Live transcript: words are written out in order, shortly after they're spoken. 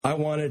I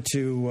wanted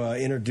to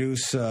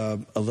introduce a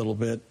little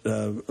bit,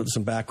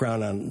 some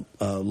background on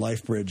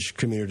LifeBridge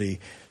Community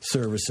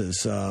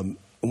Services.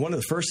 One of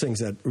the first things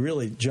that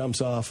really jumps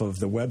off of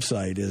the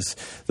website is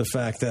the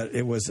fact that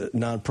it was a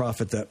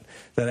nonprofit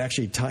that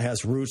actually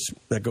has roots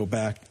that go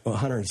back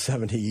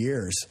 170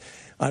 years.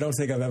 I don't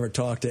think I've ever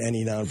talked to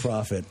any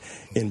nonprofit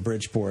in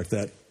Bridgeport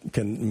that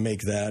can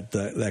make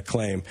that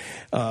claim.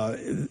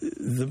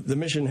 The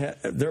mission,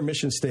 their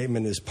mission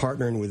statement is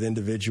partnering with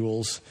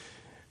individuals,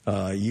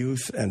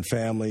 youth and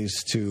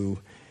families to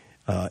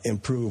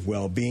improve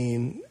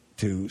well-being,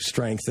 to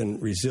strengthen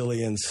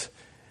resilience,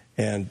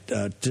 and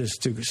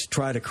just to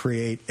try to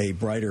create a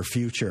brighter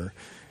future.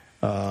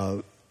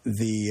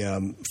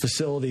 The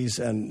facilities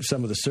and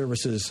some of the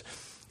services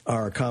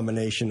are a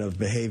combination of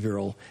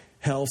behavioral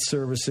health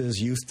services,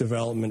 youth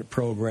development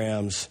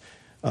programs,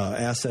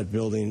 asset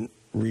building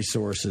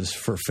resources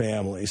for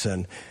families.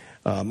 And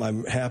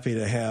I'm happy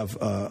to have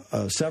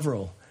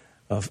several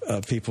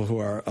of people who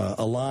are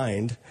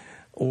aligned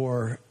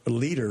or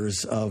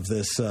leaders of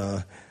this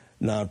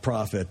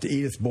nonprofit.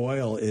 Edith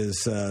Boyle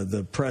is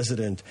the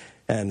president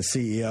and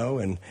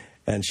CEO,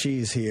 and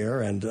she's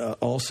here. And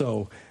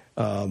also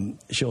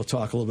she'll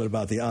talk a little bit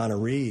about the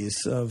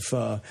honorees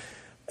of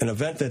an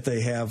event that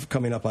they have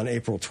coming up on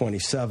April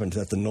 27th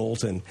at the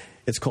Knowlton.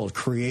 It's called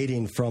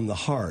Creating from the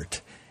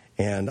Heart.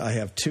 And I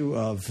have two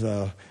of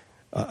the,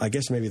 I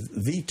guess maybe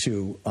the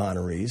two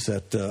honorees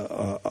that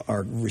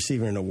are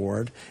receiving an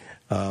award,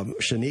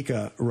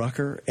 Shanika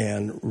Rucker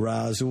and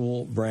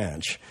Razul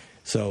Branch.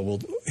 So we'll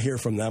hear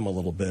from them a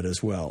little bit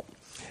as well.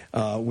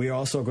 We're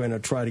also going to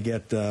try to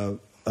get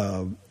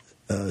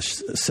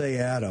Say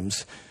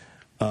Adams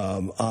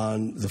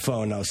on the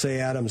phone. Now, Say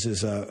Adams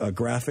is a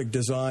graphic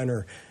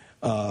designer,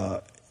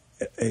 a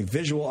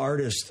visual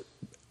artist,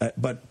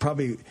 but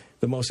probably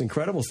the most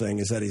incredible thing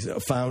is that he's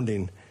a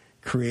founding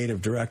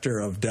creative director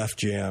of Def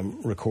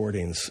Jam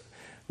Recordings,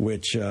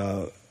 which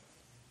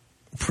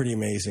pretty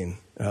amazing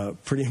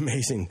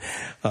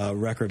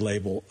record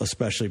label,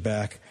 especially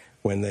back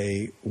when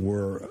they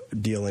were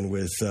dealing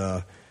with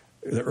the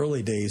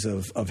early days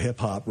of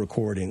hip-hop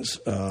recordings.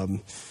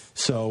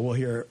 So we'll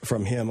hear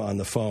from him on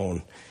the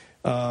phone.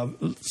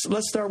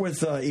 Let's start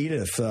with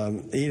Edith.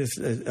 Edith,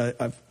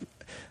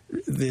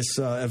 this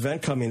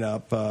event coming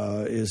up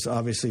is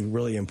obviously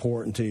really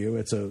important to you.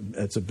 It's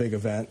a big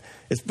event,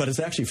 but it's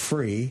actually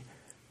free,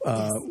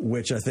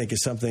 which I think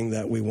is something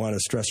that we want to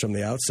stress from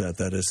the outset,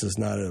 that this is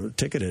not a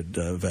ticketed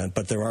event,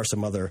 but there are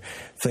some other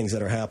things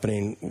that are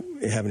happening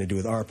having to do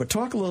with art. But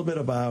talk a little bit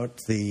about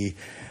the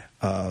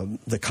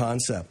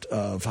concept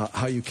of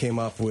how you came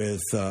up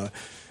with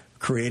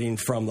creating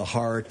from the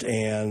heart,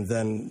 and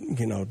then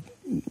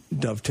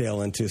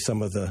dovetail into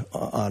some of the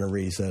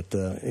honorees that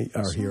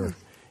are here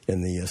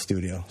in the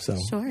studio. So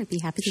sure, I'd be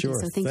happy to do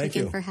so. Thank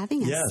you again for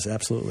having us. Yes,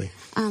 absolutely.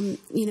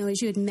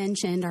 As you had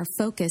mentioned, our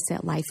focus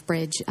at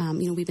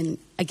LifeBridge, we've been,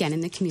 again,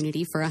 in the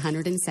community for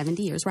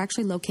 170 years. We're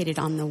actually located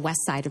on the west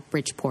side of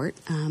Bridgeport,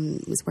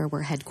 is where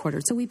we're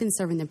headquartered. So we've been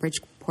serving the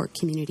Bridgeport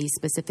community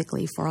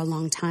specifically for a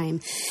long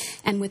time.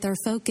 And with our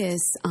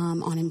focus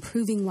on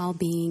improving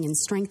well-being and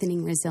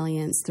strengthening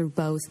resilience through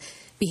both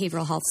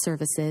behavioral health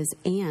services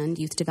and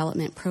youth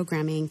development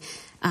programming,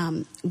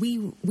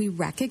 we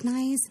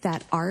recognize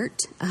that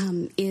art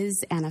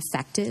is an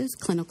effective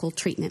clinical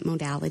treatment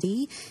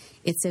modality.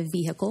 It's a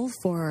vehicle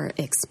for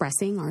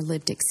expressing our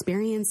lived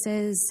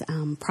experiences,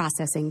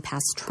 processing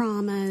past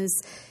traumas.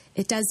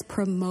 It does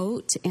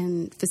promote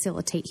and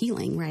facilitate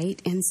healing,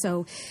 right? And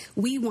so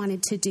we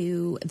wanted to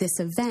do this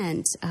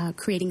event,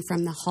 Creating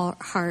from the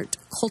Heart,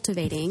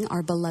 cultivating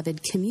our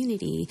beloved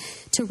community,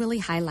 to really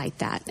highlight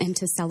that and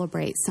to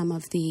celebrate some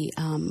of the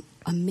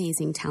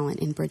amazing talent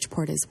in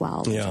Bridgeport as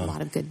well. There's a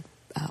lot of good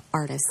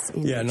artists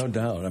in Bridgeport. No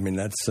doubt. I mean,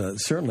 that's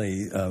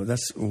certainly,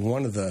 that's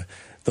one of the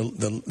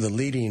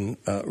leading,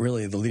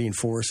 really the leading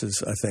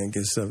forces, I think,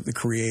 is the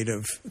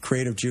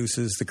creative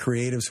juices, the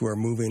creatives who are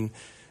moving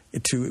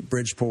to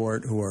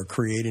Bridgeport, who are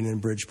creating in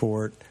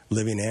Bridgeport,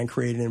 living and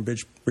creating in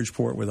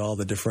Bridgeport with all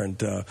the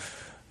different,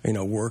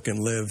 work and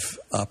live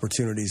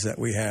opportunities that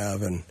we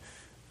have. And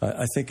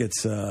I think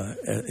it's,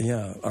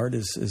 art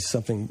is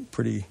something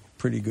pretty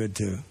good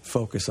to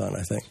focus on,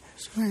 I think.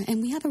 Sure,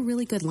 and we have a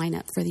really good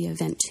lineup for the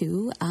event,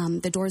 too.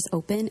 The doors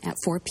open at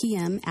 4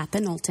 p.m. at the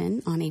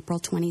Knowlton on April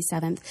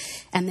 27th,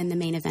 and then the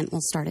main event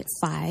will start at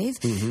 5.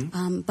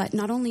 Mm-hmm. But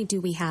not only do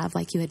we have,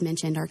 like you had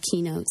mentioned, our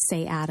keynote,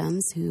 Say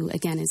Adams, who,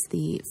 again, is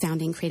the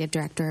founding creative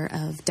director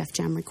of Def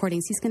Jam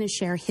Recordings. He's going to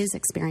share his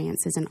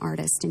experience as an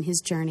artist and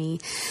his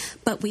journey.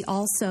 But we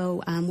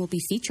also will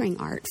be featuring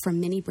art from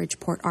many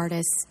Bridgeport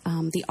artists,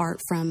 the art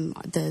from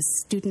the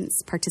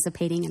students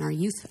participating in our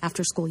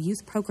after-school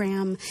youth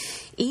program,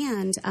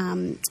 and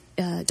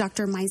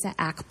Dr. Miza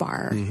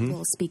Akbar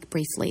will speak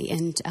briefly.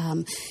 And,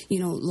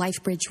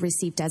 LifeBridge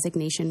received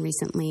designation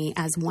recently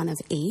as one of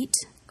 8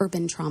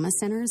 urban trauma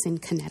centers in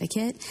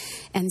Connecticut.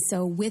 And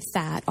so with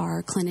that,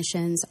 our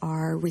clinicians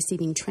are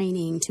receiving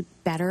training to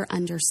better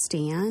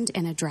understand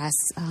and address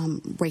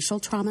racial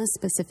trauma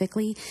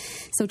specifically.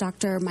 So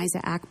Dr.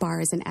 Maiza Akbar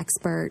is an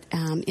expert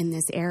in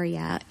this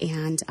area,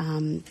 and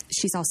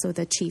she's also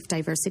the Chief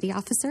Diversity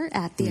Officer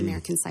at the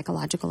American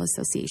Psychological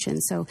Association.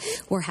 So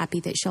we're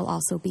happy that she'll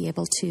also be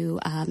able to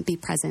be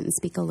present and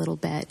speak a little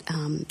bit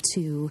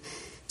to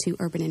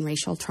urban and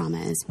racial trauma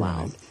as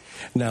well. Right.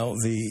 Now,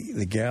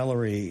 the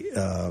gallery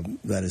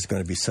that is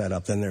going to be set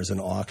up, then there's an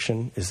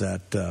auction. Is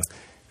that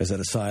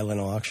a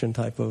silent auction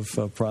type of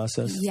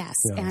process? Yes,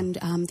 and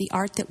the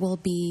art that will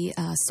be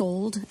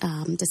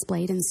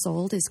displayed and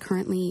sold is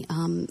currently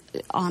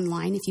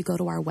online. If you go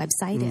to our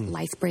website at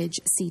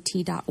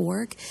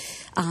lifebridgect.org,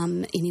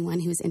 anyone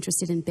who's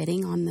interested in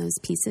bidding on those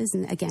pieces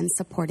and, again,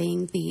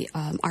 supporting the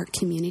art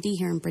community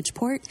here in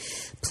Bridgeport,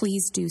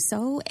 please do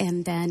so,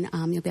 and then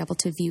you'll be able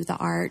to view the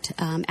art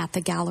at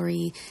the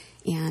gallery,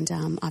 and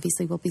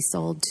obviously will be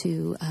sold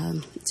to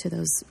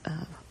those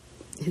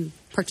who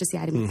purchase the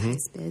item in the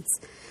highest bids.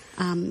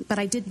 But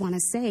I did want to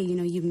say,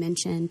 you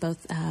mentioned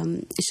both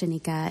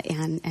Shanika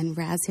and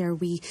Raz here.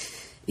 We,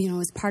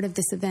 as part of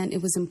this event,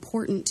 it was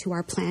important to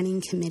our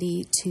planning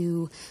committee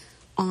to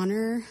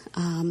honor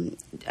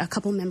a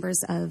couple members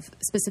of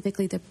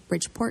specifically the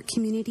Bridgeport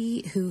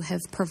community who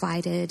have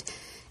provided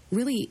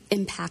really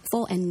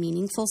impactful and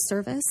meaningful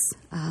service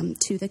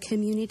to the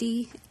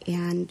community,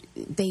 and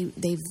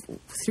they've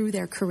through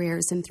their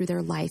careers and through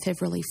their life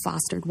have really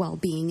fostered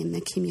well-being in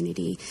the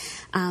community.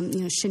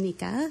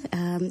 Shanika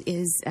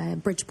is a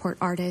Bridgeport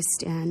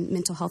artist and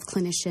mental health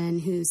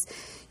clinician who's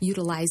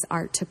utilized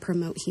art to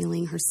promote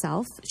healing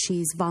herself.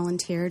 She's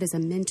volunteered as a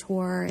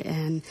mentor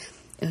and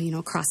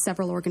across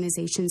several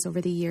organizations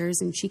over the years,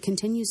 and she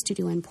continues to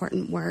do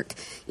important work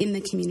in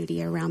the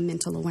community around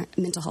mental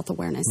health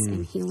awareness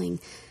and healing.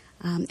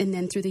 And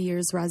then through the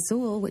years,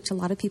 Razul, which a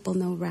lot of people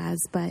know Raz,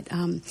 but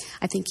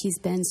I think he's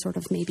been sort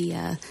of maybe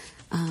a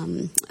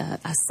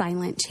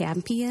silent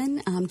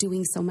champion,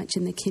 doing so much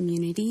in the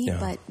community,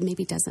 but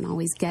maybe doesn't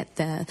always get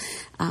the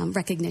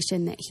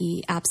recognition that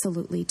he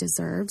absolutely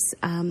deserves.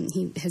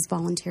 He has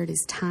volunteered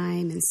his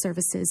time and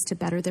services to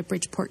better the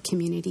Bridgeport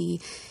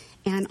community,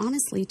 and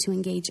honestly to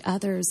engage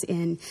others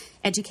in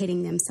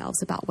educating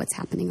themselves about what's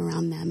happening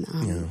around them.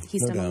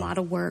 He's done a lot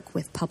of work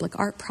with public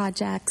art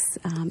projects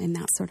and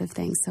that sort of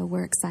thing, so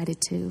we're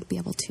excited to be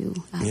able to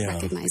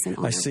recognize and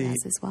honor Raz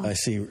as well. I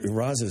see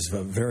Raz is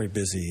a very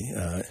busy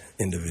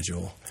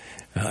individual.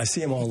 I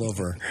see him all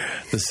over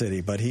the city,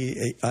 but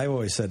I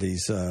always said he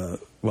said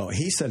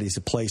he's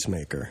a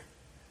placemaker,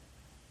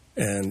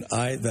 and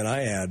I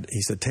add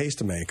he's a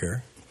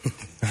tastemaker.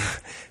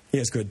 He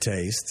has good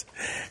taste,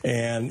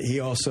 and he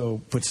also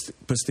puts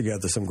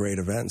together some great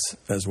events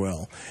as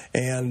well.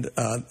 And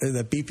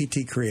that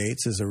BPT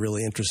Creates is a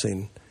really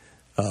interesting.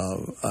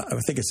 I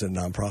think it's a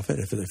nonprofit.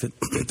 If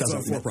it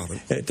doesn't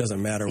for-profit, it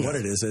doesn't matter what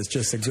it is. It's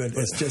just a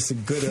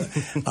good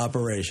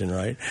operation,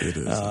 right? It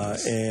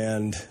is.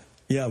 And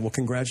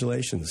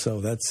congratulations. So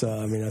that's.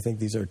 I think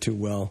these are two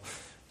well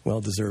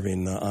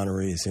deserving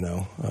honorees.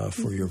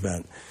 For your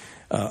event.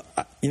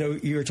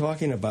 You were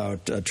talking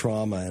about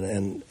trauma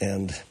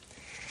and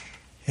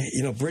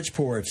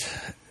Bridgeport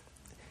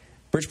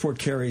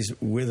carries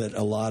with it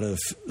a lot of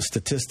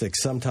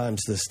statistics.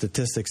 Sometimes the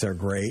statistics are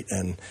great,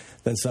 and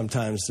then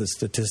sometimes the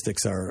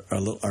statistics are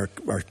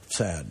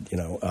sad.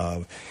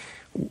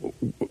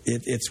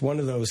 It's one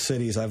of those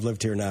cities. I've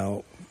lived here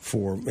now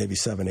for maybe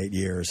 7-8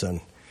 years, and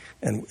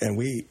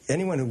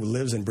anyone who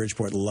lives in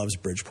Bridgeport loves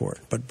Bridgeport,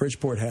 but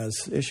Bridgeport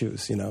has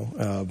issues.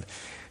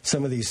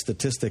 Some of these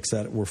statistics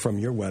that were from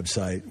your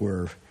website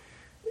were,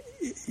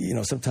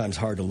 sometimes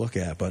hard to look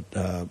at, but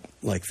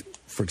like,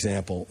 for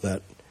example,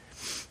 that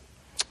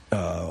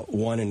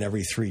 1 in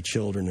every 3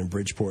 children in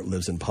Bridgeport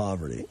lives in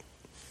poverty.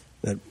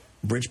 That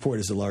Bridgeport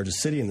is the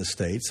largest city in the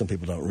state. Some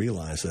people don't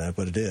realize that,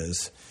 but it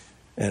is.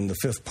 And the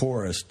 5th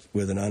poorest,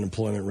 with an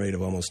unemployment rate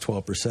of almost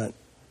 12%,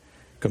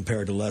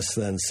 compared to less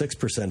than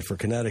 6% for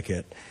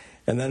Connecticut.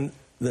 And then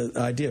the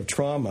idea of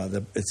trauma,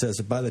 it says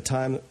that by the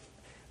time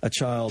a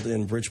child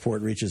in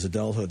Bridgeport reaches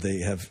adulthood,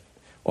 they have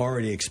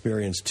already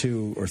experienced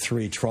 2 or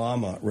 3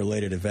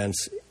 trauma-related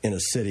events in a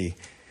city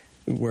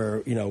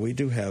where, we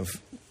do have,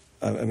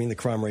 the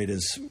crime rate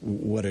is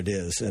what it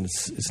is, and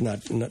it's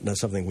not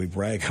something we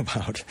brag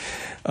about.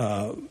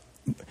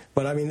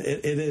 But,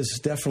 it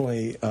is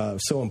definitely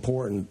so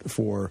important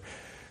for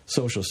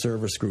social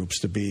service groups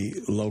to be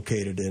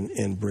located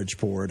in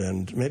Bridgeport.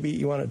 And maybe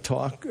you want to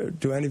talk,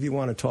 do any of you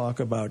want to talk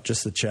about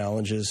just the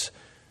challenges,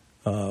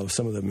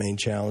 some of the main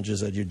challenges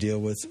that you deal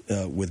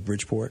with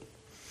Bridgeport?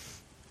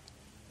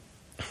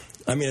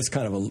 It's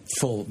kind of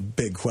a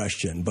big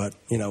question, but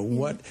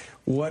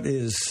what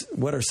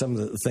are some of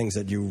the things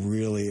that you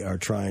really are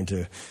trying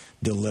to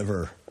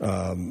deliver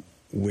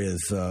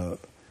with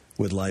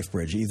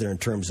LifeBridge, either in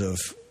terms of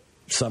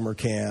summer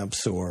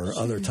camps or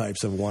other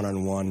types of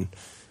one-on-one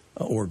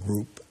or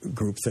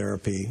group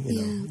therapy.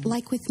 You know.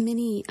 Like with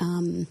many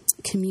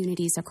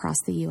communities across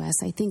the U.S.,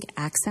 I think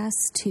access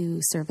to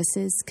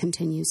services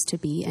continues to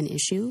be an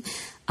issue.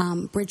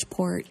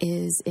 Bridgeport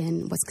is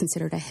in what's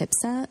considered a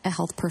HPSA, a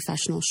health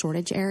professional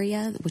shortage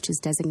area, which is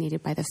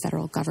designated by the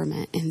federal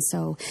government. And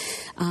so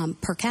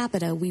per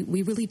capita,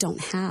 we really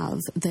don't have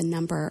the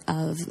number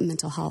of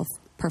mental health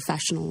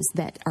professionals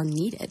that are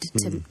needed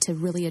to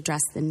really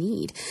address the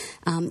need.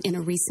 In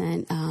a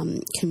recent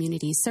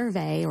community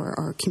survey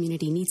or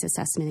community needs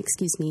assessment,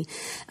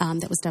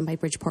 that was done by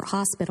Bridgeport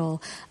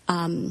Hospital,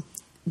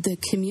 the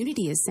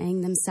community is saying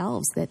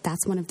themselves that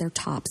that's one of their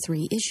top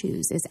 3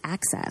 issues is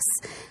access,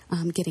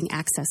 getting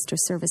access to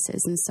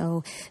services. And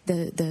so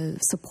the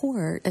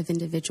support of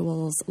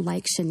individuals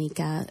like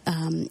Shanika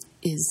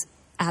is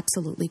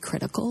absolutely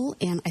critical.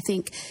 And I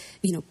think,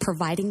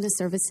 providing the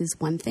service is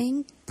one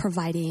thing.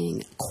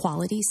 Providing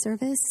quality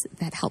service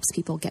that helps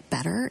people get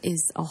better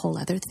is a whole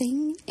other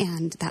thing.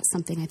 And that's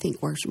something I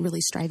think we're really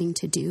striving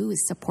to do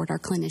is support our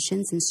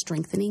clinicians in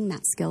strengthening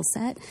that skill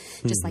set.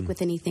 Just like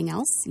with anything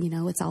else,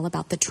 it's all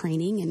about the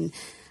training and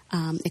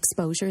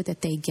exposure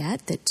that they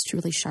get that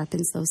really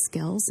sharpens those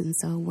skills. And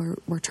so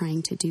we're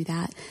trying to do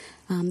that.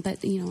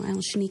 But,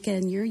 Shanika,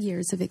 in your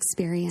years of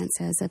experience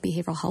as a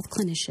behavioral health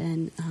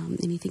clinician,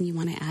 anything you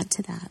want to add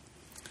to that?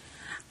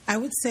 I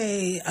would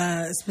say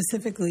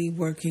specifically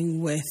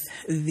working with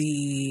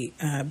the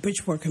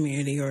Bridgeport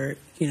community or,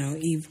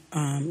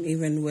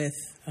 even with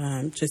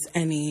just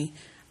any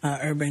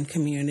urban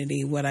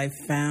community, what I've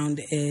found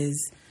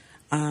is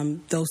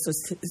those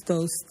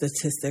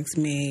statistics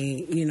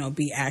may,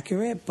 be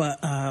accurate, but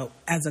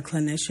as a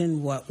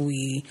clinician, what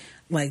we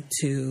like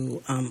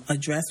to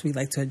address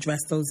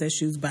those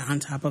issues, but on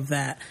top of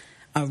that,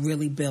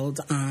 really build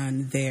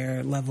on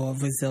their level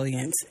of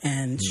resilience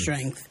and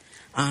strength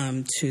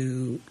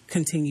to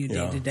continue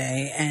day to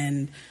day.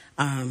 And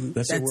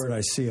that's a word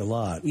I see a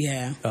lot.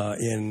 Yeah.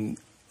 In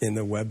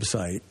the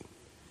website,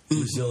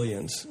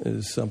 resilience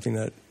is something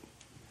that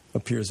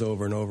appears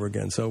over and over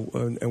again. So,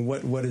 and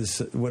what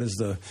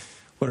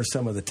are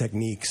some of the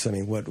techniques? I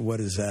mean, what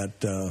does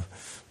that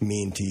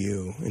mean to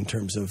you in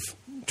terms of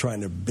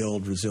trying to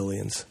build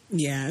resilience?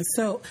 Yeah.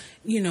 So,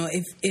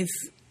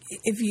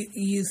 if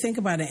you think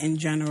about it in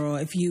general,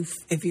 if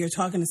you're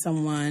talking to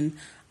someone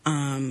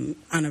on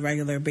a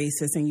regular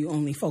basis and you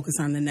only focus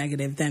on the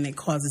negative, then it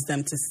causes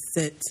them to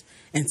sit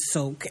and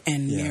soak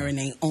and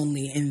marinate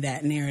only in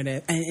that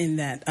narrative and in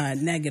that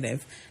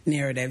negative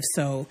narrative.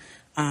 So,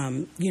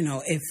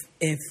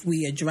 if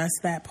we address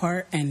that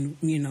part and,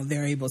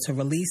 they're able to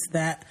release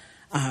that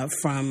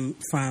from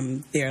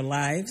their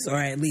lives or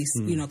at least,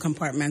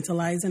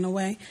 compartmentalize in a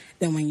way,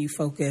 then when you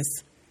focus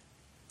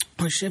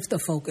or shift the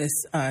focus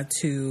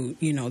to,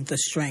 the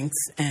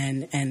strengths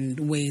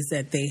and ways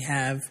that they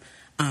have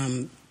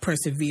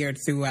persevered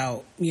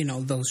throughout,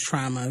 those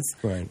traumas,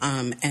 right.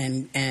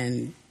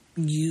 And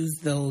use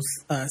those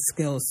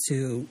skills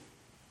to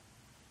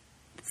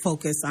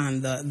focus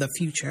on the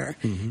future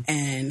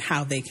and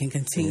how they can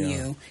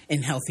continue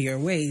in healthier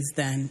ways,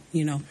 then,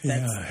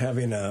 that's...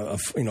 having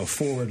a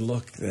forward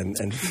look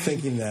and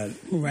thinking that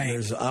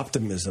there's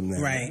optimism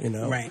there, right.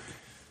 Right.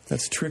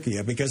 That's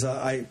tricky because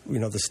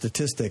the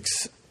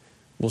statistics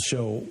will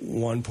show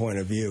one point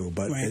of view,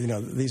 but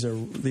these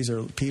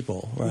are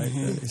people, right?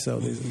 So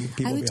these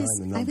people behind the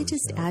numbers. I would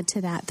just add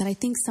to that I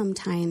think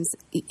sometimes,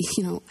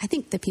 I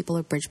think the people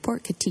of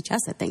Bridgeport could teach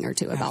us a thing or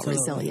two about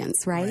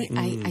resilience, right?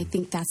 I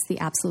think that's the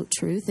absolute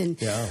truth. And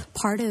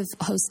part of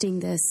hosting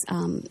this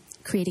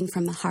Creating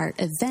from the Heart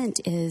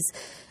event is,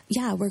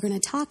 we're going to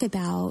talk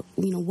about,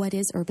 what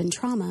is urban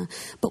trauma,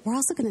 but we're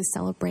also going to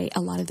celebrate a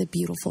lot of the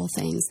beautiful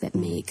things that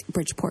make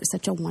Bridgeport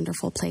such a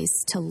wonderful place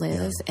to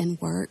live and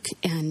work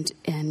and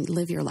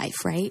live your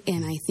life, right?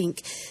 And I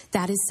think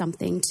that is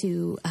something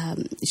to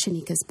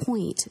Shanika's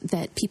point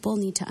that people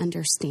need to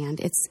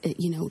understand.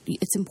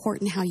 It's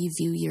important how you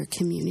view your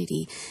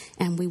community,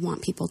 and we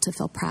want people to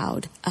feel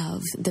proud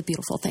of the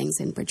beautiful things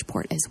in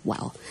Bridgeport as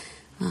well.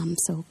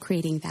 So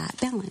creating that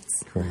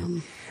balance.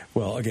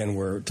 Well, again,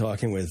 we're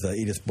talking with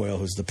Edith Boyle,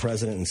 who's the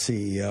president and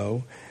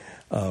CEO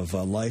of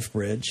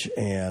LifeBridge,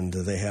 and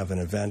they have an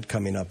event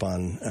coming up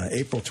on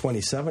April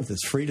 27th.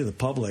 It's free to the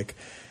public,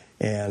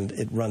 and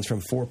it runs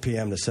from 4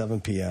 p.m. to 7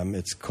 p.m.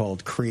 It's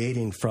called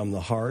Creating from the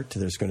Heart.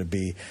 There's going to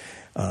be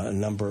a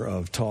number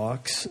of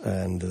talks,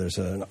 and there's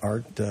an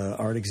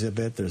art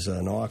exhibit. There's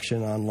an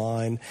auction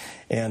online.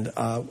 And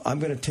I'm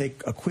going to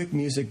take a quick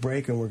music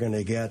break, and we're going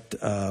to get...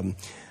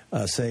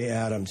 Say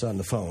Adams on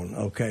the phone.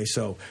 Okay,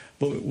 so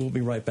we'll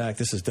be right back.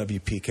 This is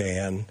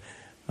WPKN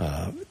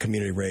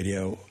Community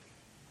Radio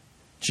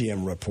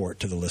GM Report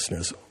to the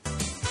listeners.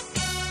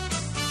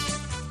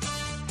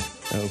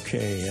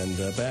 Okay, and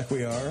back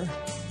we are.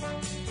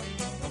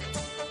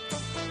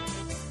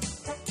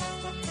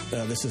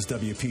 This is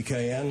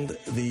WPKN.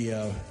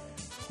 The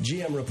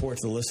GM report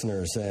to the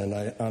listeners, and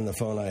on the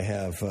phone I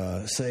have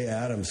Say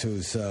Adams,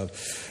 who's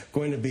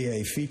going to be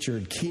a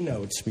featured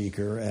keynote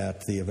speaker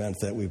at the event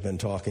that we've been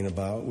talking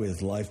about with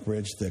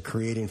LifeBridge, the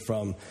Creating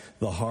from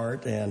the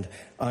Heart. And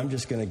I'm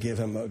just going to give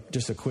him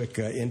just a quick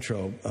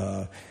intro.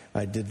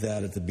 I did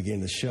that at the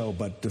beginning of the show.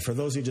 But for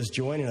those of you just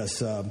joining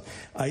us,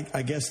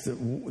 I guess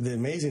the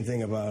amazing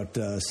thing about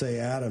Say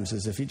Adams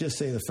is if you just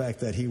say the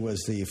fact that he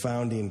was the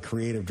founding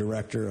creative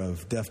director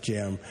of Def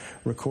Jam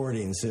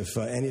Recordings, if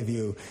any of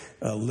you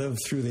lived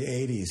through the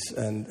 80s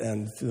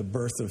and the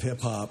birth of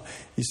hip-hop,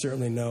 you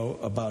certainly know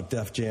about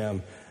Def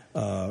Jam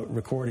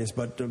Recordings.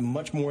 But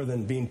much more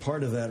than being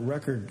part of that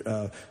record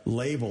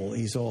label,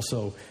 he's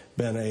also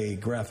been a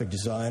graphic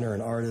designer,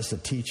 an artist, a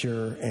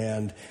teacher,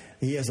 and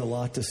he has a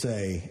lot to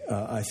say,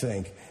 I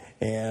think.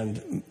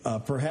 And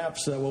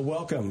perhaps,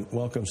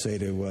 welcome, Say,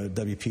 to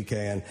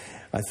WPKN.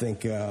 I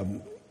think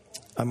I'm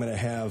going to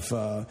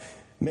have,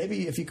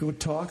 maybe if you could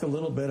talk a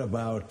little bit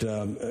about,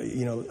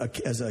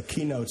 as a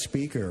keynote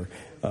speaker,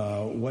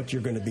 what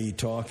you're going to be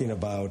talking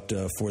about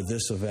for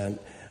this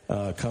event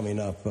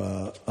coming up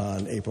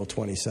on April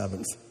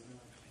 27th.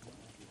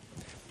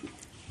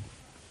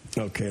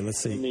 Okay, let's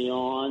see. Me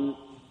on.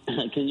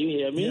 Can you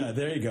hear me? Yeah,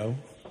 there you go.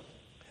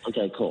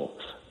 Okay, cool.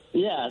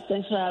 Yeah,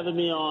 thanks for having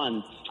me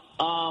on.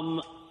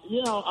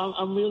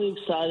 I'm really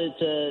excited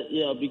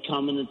to, be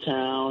coming to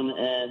town,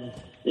 and,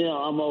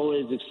 I'm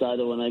always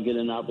excited when I get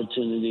an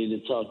opportunity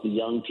to talk to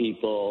young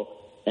people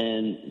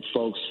and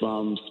folks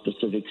from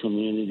specific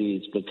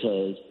communities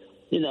because,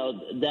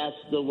 that's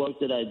the work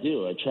that I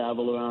do. I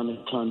travel around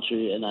the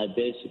country, and I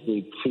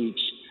basically preach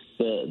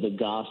the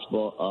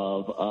gospel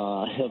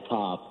of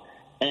hip-hop.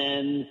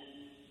 And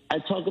I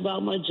talk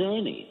about my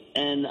journey,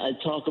 and I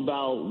talk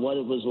about what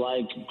it was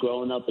like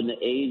growing up in the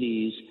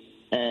 80s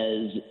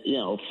as,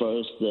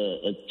 first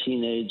a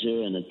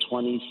teenager and a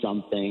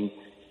 20-something,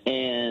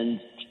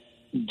 and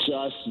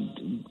just,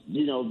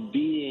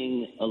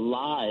 being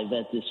alive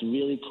at this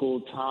really cool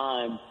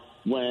time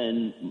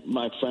when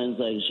my friends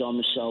like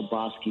Jean-Michel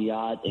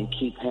Basquiat and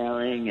Keith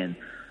Haring and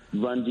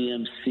Run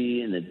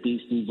DMC and the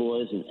Beastie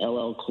Boys and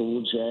LL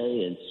Cool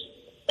J and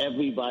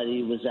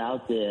everybody was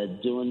out there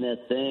doing their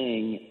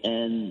thing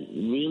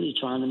and really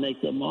trying to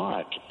make their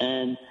mark.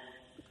 And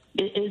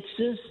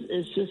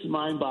it's just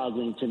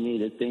mind-boggling to me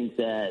to think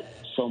that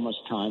so much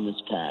time has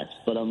passed,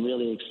 but I'm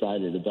really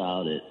excited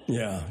about it.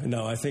 Yeah,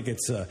 no, I think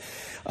it's,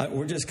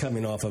 we're just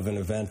coming off of an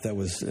event that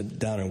was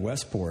down in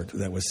Westport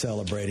that was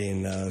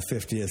celebrating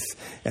 50th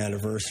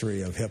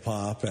anniversary of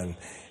hip-hop, and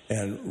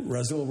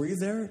Razul, were you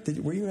there?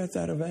 Were you at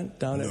that event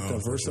down at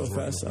the Verso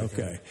Fest?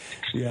 Okay.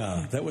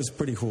 Yeah, that was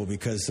pretty cool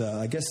because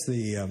I guess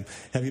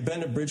have you been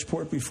to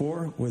Bridgeport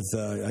before?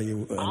 I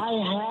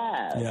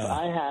have. Yeah.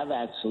 I have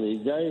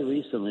actually, very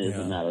recently, as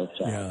a matter of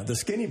fact. Yeah, the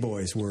Skinny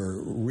Boys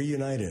were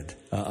reunited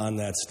on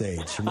that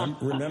stage.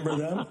 Remember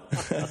them?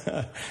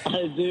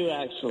 I do,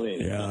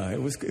 actually. Yeah,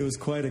 it was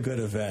quite a good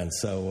event.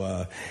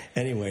 So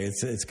anyway,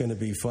 it's going to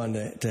be fun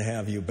to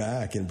have you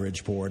back in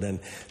Bridgeport, and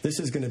this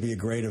is going to be a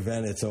great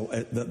event.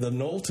 The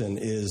Knowlton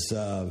is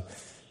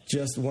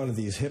just one of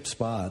these hip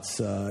spots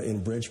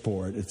in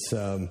Bridgeport. It's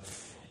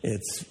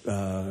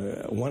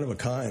one of a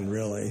kind,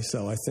 really.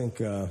 So I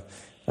think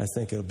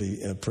it'll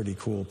be a pretty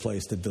cool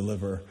place to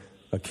deliver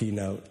a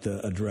keynote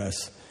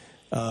address.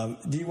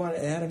 Do you want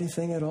to add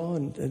anything at all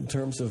in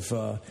terms of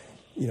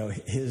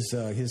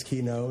his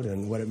keynote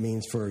and what it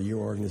means for your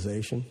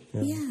organization?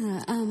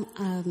 Yeah,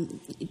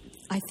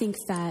 I think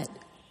that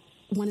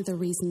one of the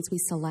reasons we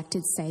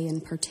selected Say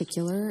in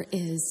particular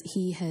is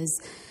he has,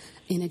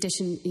 in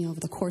addition, over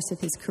the course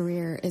of his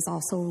career, is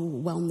also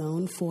well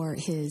known for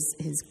his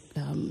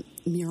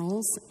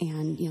murals,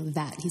 and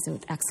that he's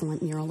an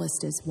excellent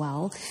muralist as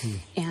well.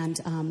 And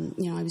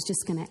I was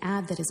just going to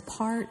add that as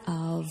part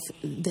of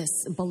this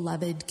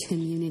beloved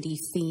community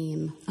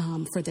theme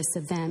for this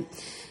event,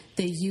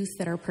 the youth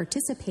that are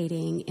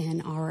participating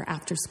in our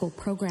after-school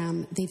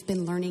program, they've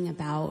been learning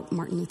about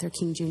Martin Luther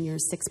King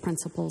Jr.'s 6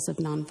 principles of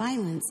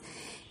nonviolence.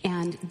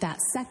 And that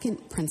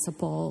second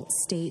principle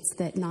states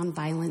that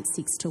nonviolence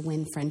seeks to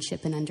win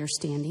friendship and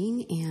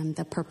understanding, and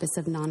the purpose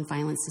of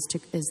nonviolence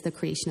is the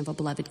creation of a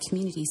beloved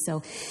community.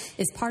 So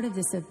as part of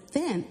this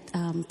event,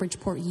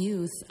 Bridgeport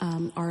youth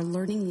are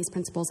learning these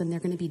principles, and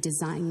they're going to be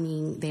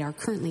they are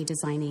currently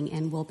designing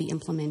and will be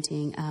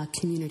implementing a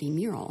community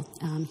mural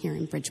here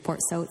in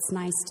Bridgeport. So it's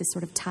nice to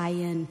sort of tie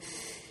in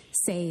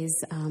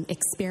Say's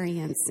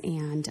experience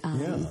and,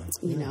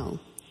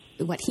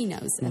 what he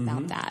knows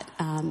about that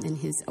and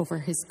his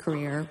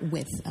career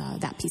with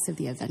that piece of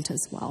the event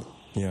as well.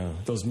 Yeah,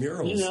 those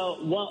murals.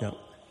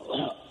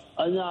 I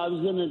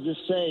was going to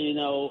just say,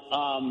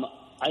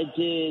 I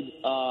did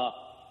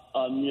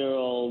a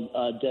mural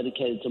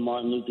dedicated to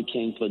Martin Luther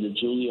King for the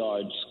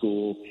Juilliard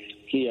School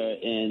here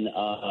in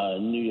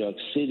New York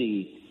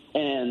City.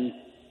 And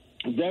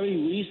very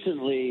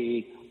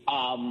recently,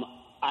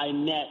 I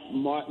met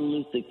Martin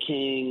Luther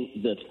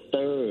King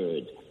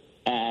III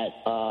at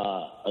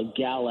a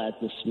gala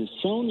at the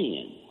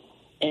Smithsonian.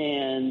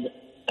 And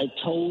I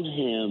told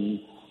him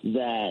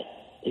that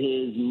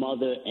his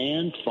mother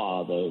and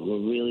father were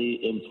really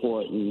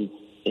important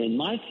in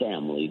my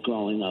family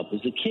growing up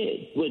as a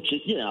kid, which,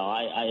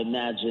 I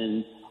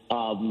imagine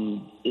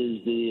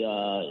is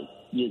the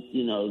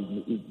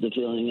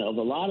feeling of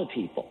a lot of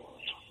people.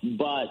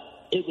 But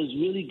it was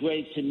really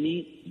great to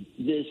meet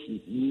this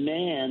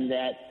man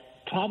that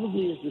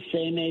probably is the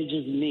same age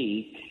as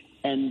me,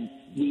 and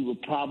we were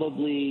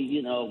probably,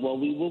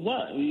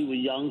 we were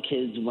young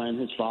kids when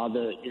his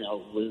father,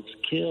 was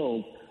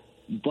killed,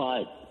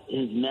 but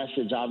his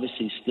message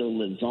obviously still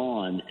lives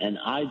on, and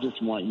I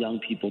just want young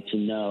people to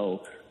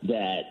know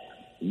that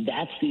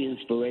that's the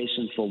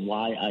inspiration for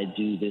why I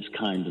do this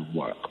kind of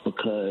work,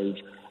 because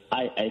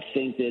I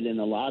think that in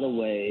a lot of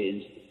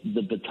ways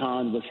the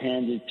baton was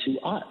handed to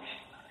us,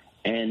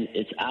 and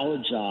it's our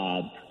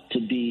job to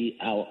be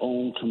our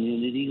own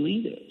community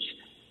leaders.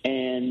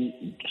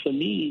 And for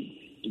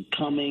me,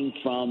 coming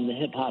from the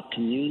hip-hop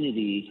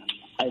community,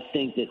 I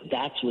think that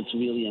that's what's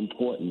really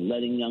important,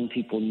 letting young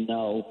people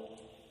know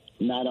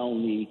not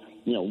only,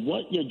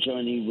 what your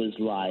journey was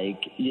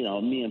like,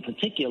 me in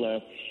particular,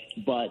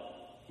 but,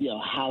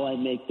 how I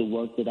make the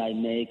work that I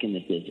make, and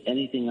if there's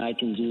anything I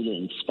can do to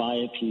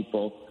inspire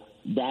people,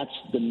 that's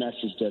the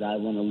message that I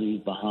want to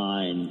leave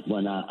behind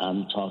when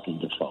I'm talking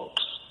to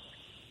folks.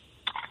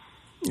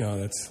 Oh,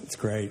 that's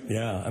great.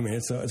 Yeah, I mean,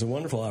 it's a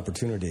wonderful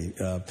opportunity.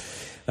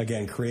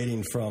 Again,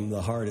 Creating from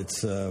the Heart,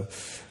 it's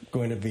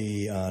going to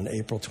be on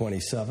April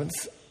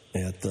 27th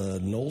at the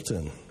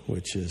Knowlton,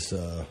 which is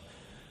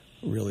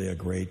really a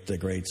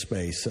great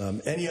space.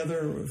 Any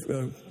other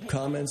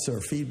comments or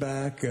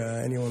feedback?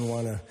 Anyone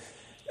want to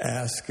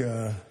ask,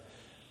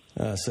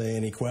 say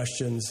any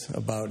questions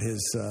about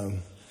his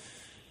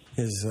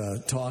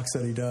talks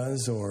that he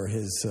does, or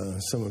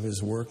some of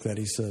his work that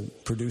he's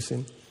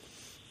producing?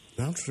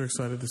 I'm sure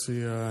excited to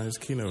see his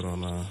keynote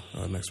on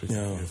next week's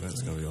event.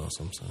 It's going to be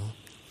awesome. So,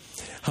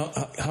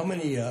 how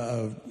many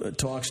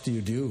talks do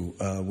you do?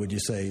 Would you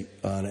say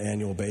on an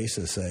annual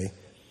basis?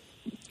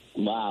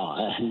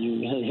 Wow,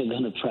 you're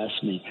going to press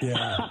me.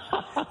 Yeah,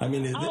 I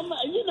mean,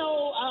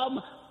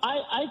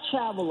 I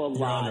travel a lot.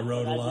 You're on the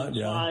road a lot,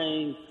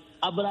 yeah.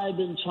 But I've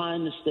been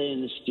trying to stay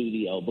in the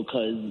studio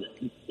because,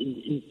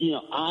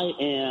 I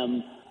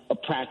am a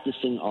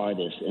practicing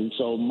artist, and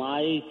so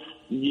my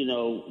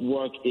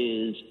work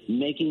is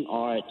making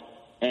art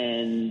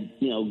and,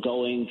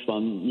 going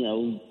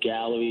from,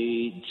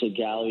 gallery to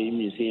gallery,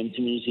 museum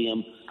to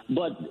museum.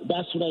 But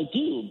that's what I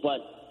do. But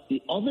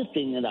the other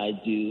thing that I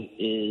do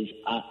is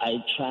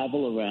I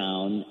travel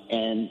around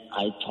and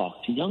I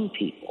talk to young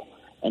people,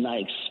 and I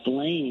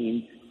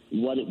explain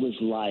what it was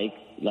like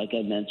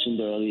I mentioned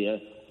earlier,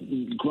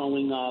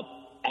 growing up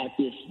at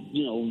this,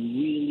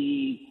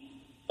 really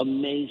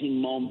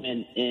amazing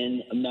moment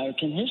in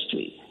American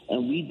history.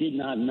 And we did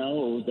not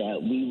know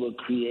that we were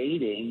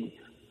creating,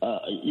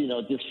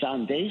 this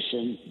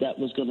foundation that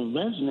was going to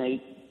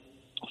resonate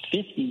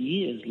 50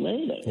 years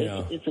later.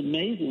 Yeah. It's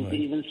amazing to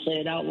even say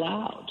it out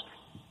loud.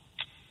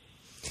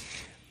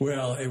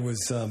 Well, it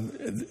was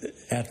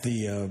at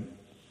the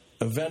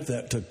event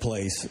that took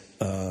place,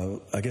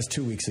 I guess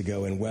 2 weeks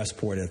ago in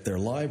Westport at their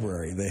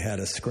library. They had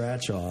a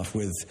scratch-off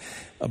with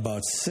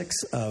about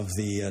 6 of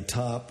the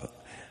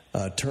top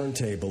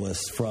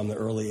turntablists from the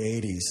early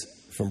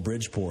 80s from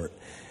Bridgeport.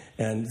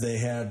 And they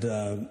had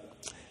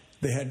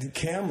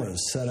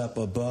cameras set up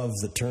above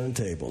the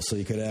turntable so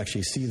you could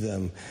actually see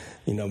them,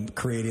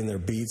 creating their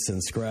beats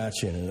and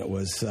scratching. And it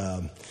was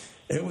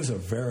a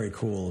very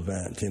cool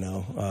event.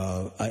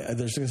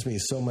 There's going to be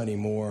so many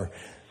more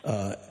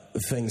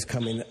things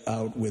coming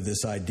out with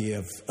this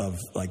idea of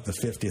like the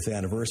 50th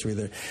anniversary.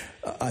 There,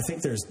 I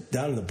think there's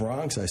down in the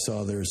Bronx. I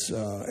saw there's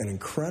an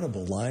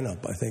incredible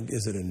lineup. I think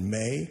is it in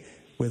May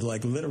with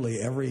like literally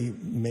every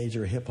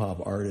major hip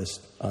hop artist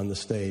on the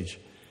stage.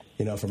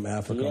 From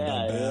Africa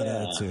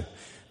Bambaataa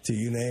to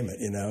you name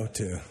it,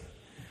 to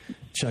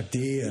Chuck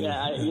D and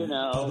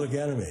Public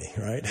Enemy,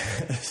 right?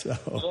 So.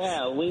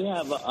 Yeah, we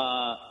have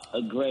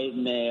a great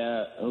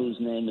mayor whose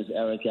name is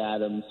Eric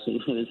Adams,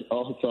 who is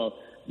also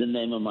the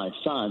name of my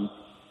son.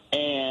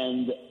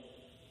 And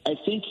I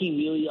think he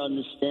really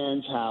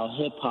understands how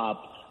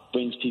hip-hop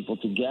brings people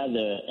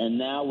together. And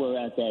now we're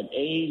at that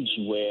age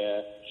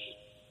where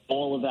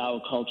all of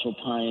our cultural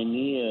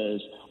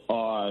pioneers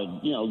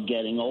are,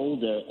 getting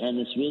older, and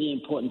it's really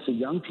important for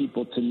young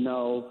people to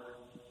know,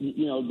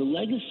 the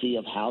legacy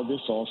of how this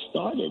all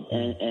started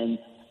and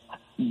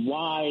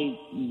why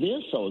they're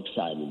so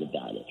excited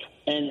about it.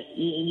 And,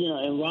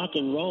 in rock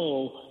and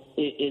roll,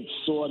 it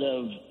sort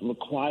of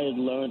required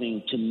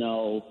learning to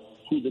know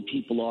who the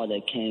people are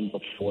that came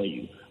before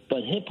you.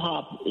 But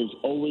hip-hop has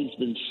always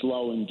been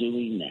slow in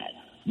doing that.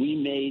 We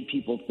made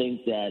people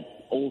think that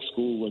old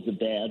school was a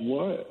bad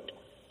word.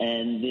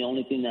 And the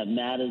only thing that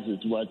matters is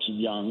what's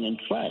young and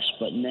fresh.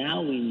 But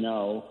now we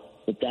know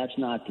that that's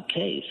not the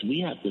case.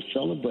 We have to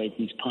celebrate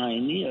these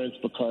pioneers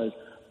because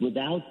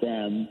without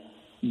them,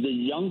 the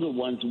younger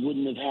ones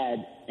wouldn't have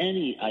had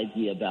any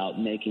idea about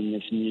making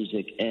this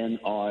music and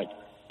art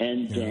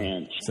and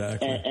dance.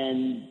 Exactly.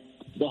 And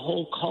the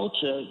whole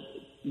culture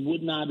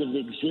would not have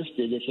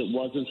existed if it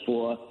wasn't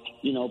for,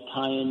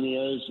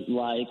 pioneers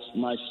like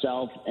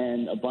myself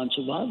and a bunch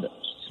of others.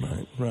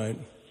 Right.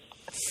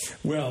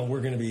 Well, we're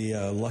going to be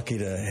lucky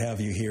to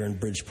have you here in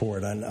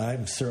Bridgeport, and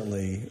I'm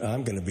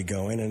going to be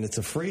going, and it's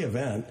a free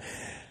event.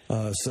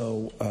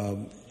 So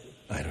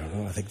I don't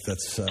know. I think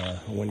that's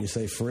when you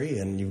say free,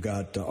 and you've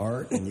got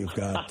art, and you've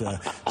got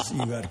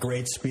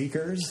great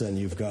speakers, and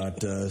you've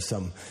got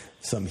some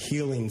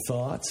healing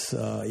thoughts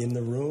in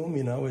the room.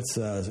 It's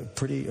a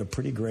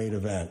pretty great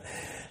event.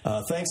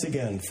 Thanks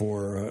again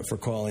for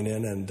calling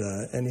in. And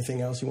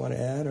anything else you want to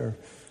add? Or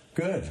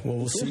good. Well,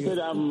 we'll see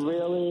you. I'm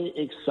really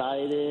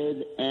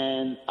excited,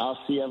 and I'll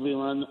see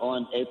everyone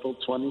on April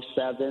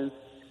 27th.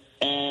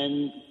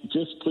 And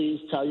just please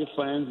tell your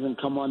friends and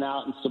come on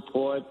out and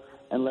support,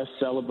 and let's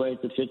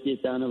celebrate the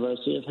 50th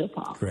anniversary of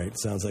hip-hop. Great.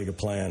 Sounds like a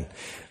plan.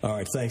 All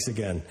right. Thanks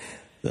again.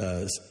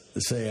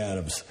 Say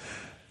Adams.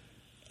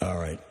 All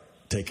right.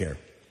 Take care.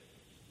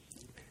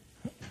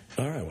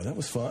 All right. Well, that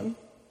was fun.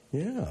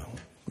 Yeah.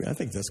 I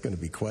think that's going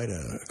to be quite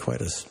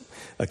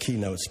a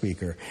keynote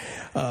speaker.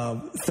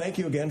 Thank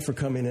you again for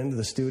coming into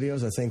the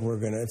studios. I think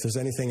if there's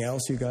anything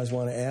else you guys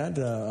want to add,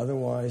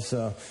 otherwise,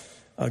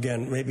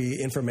 again,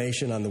 maybe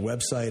information on the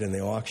website and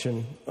the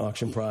auction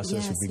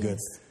process would be good.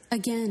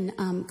 Again,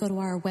 go to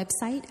our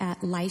website at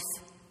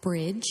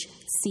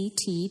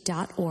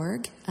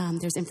LifeBridgeCT.org.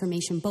 There's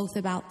information both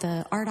about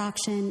the art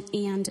auction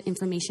and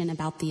information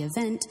about the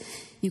event.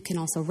 You can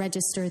also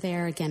register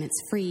there. Again, it's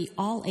free,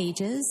 all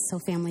ages, so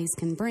families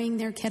can bring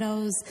their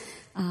kiddos.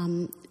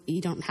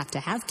 You don't have to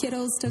have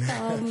kiddos to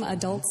come.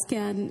 Adults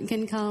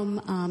can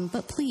come.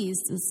 But please,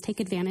 take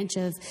advantage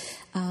of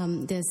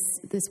this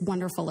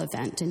wonderful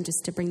event, and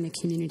just to bring the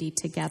community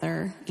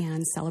together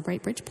and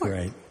celebrate Bridgeport.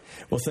 Great.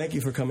 Well, thank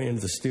you for coming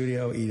into the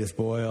studio, Edith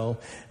Boyle,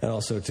 and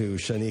also to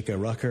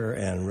Shanika Rucker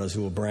and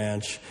Razul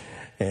Branch,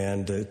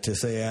 and to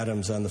Say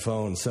Adams on the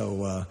phone.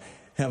 So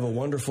have a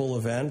wonderful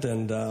event,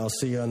 and I'll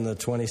see you on the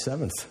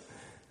 27th.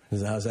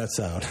 How's that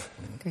sound?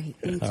 Great.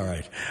 Thank you. All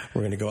right.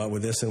 We're going to go out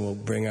with this, and we'll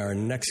bring our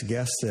next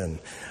guest in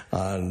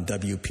on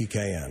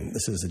WPKN.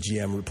 This is the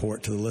GM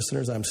Report to the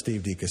listeners. I'm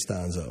Steve D.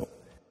 Costanzo.